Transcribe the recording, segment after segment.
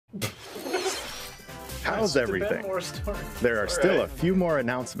How's everything? There are still a few more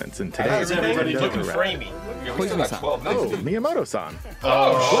announcements in today's Everybody looking Nintendo framey. Oh, Miyamoto-san.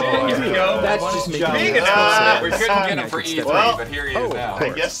 Oh, shit. Here we go. That's just Big John. We couldn't get him for E3, but here he is now. of I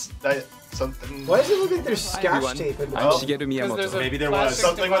course. guess something. Why does it look like there's scotch tape in I'm Shigeru Miyamoto. Maybe there was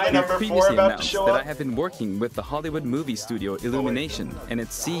something with the We've number 4 previously about to announced show that I up. have been working with the Hollywood movie studio Illumination and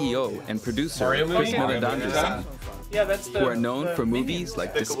its CEO and producer Mario Chris movie? Meledandri-san, Yeah, that's the. who are known for movies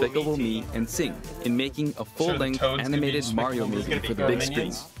like Despicable Me and Sing, in making a full-length Toads could be animated Despicable Mario Me. movie It's for the gonna be big screen.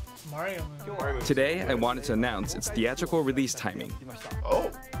 Minions? Mario movie. Today, I wanted to announce its theatrical release timing.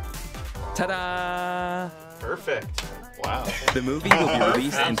 Oh, Ta-da! perfect. Wow. The movie will be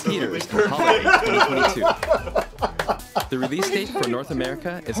released in theaters on holiday 2022. The release date for North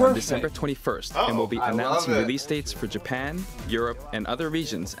America is on December 21st and will be I love announcing it. release dates for Japan, Europe, and other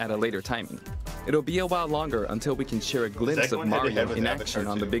regions at a later timing. It'll be a while longer until we can share a glimpse of going head-to-head Mario with in Avatar action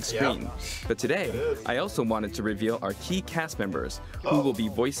on the 2. big screen. But today, I also wanted to reveal our key cast members who will be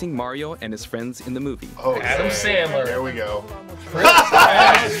voicing Mario and his friends in the movie. Oh, Adam Sandler. There we go. Who will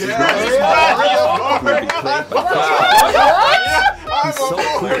be played by He's so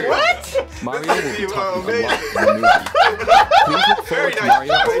cool. Mario will be talking a lot in the movie. Please look forward to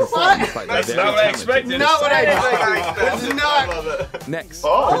Mario's performance by the That's very not what I talented. expected. Not what I expected. Not. Next, Oh.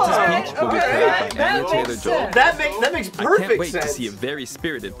 Princess Peach will be played by Anya Taylor-Joy. That makes I can't perfect wait sense. to see a very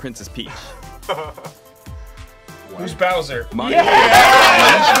spirited Princess Peach. Who's Bowser? Mario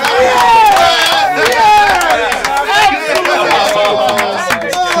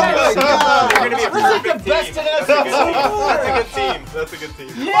We're gonna be a perfect team. That's a good team. That's a good team.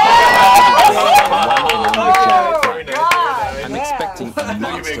 Very nice. I'm expecting a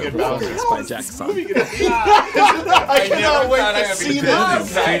monster good performance by Jackson. I cannot wait to see this.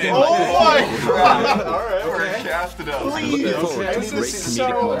 Oh my god. Alright. We're casted up. I'm looking forward to This great is comedic so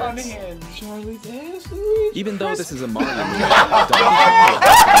moments. unhinged. Even though this is a Mario movie, Donkey Kong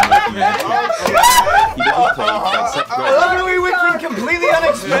he will be played by Seth I Rogen. love how we went from completely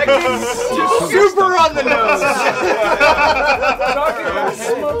unexpected to super on the nose. Talking about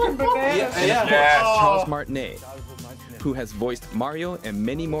smoking bananas. Charles Martinet, who has voiced Mario and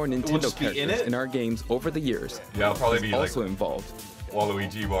many more Nintendo characters in our games over the years, Yeah, I'll probably be like also involved,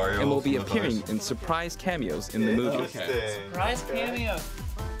 Waluigi, Mario. and will be some of appearing those. in surprise cameos in the movie. Rise cameo.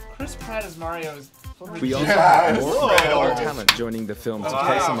 Chris Pratt as Mario is. We also have more talent joining the film to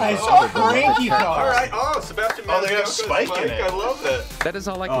play some of the other beloved characters. Alright. Oh, Sebastian Maniscalco. They have Spike in it. I love that. That is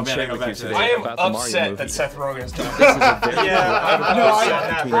all I can share with you today I am about the Mario upset movie. that Seth Rogen is doing This is a very I'm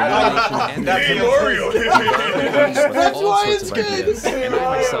important between Illumination and Nintendo. That's why it's good. And I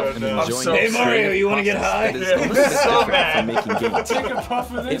myself am enjoying so the Hey, Mario, creative you wanna get process high? that is a little bit So different mad. from making games. Take a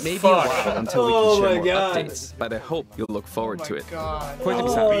puff of this. It may be a while until we Oh can share my more God. updates, but I hope you'll look forward to it. God.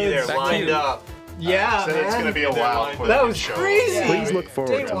 Koizumi-san, Be there, back to lined you. up. Yeah, Said it's gonna man. be a while before That they was show. crazy. Please look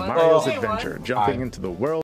forward Day to one. Mario's Day adventure, one. jumping into the world